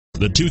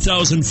The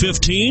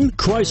 2015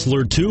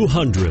 Chrysler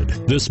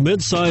 200. This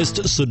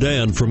mid-sized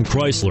sedan from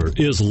Chrysler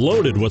is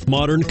loaded with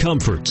modern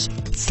comforts.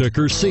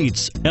 Thicker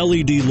seats,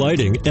 LED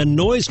lighting, and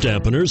noise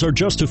dampeners are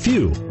just a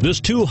few. This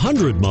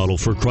 200 model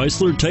for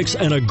Chrysler takes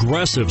an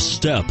aggressive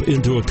step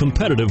into a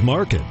competitive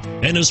market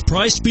and is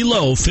priced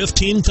below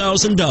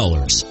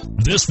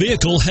 $15,000. This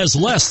vehicle has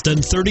less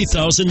than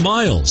 30,000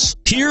 miles.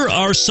 Here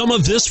are some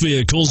of this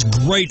vehicle's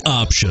great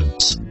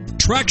options: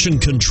 traction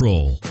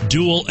control,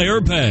 dual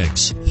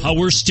airbags,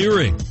 power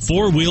steering,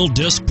 four-wheel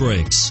disc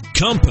brakes,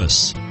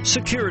 compass,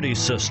 security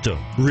system,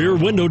 rear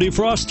window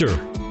defroster,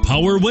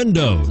 power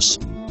windows,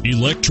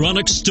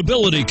 electronic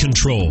stability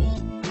control.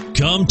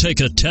 Come take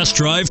a test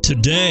drive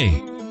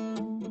today.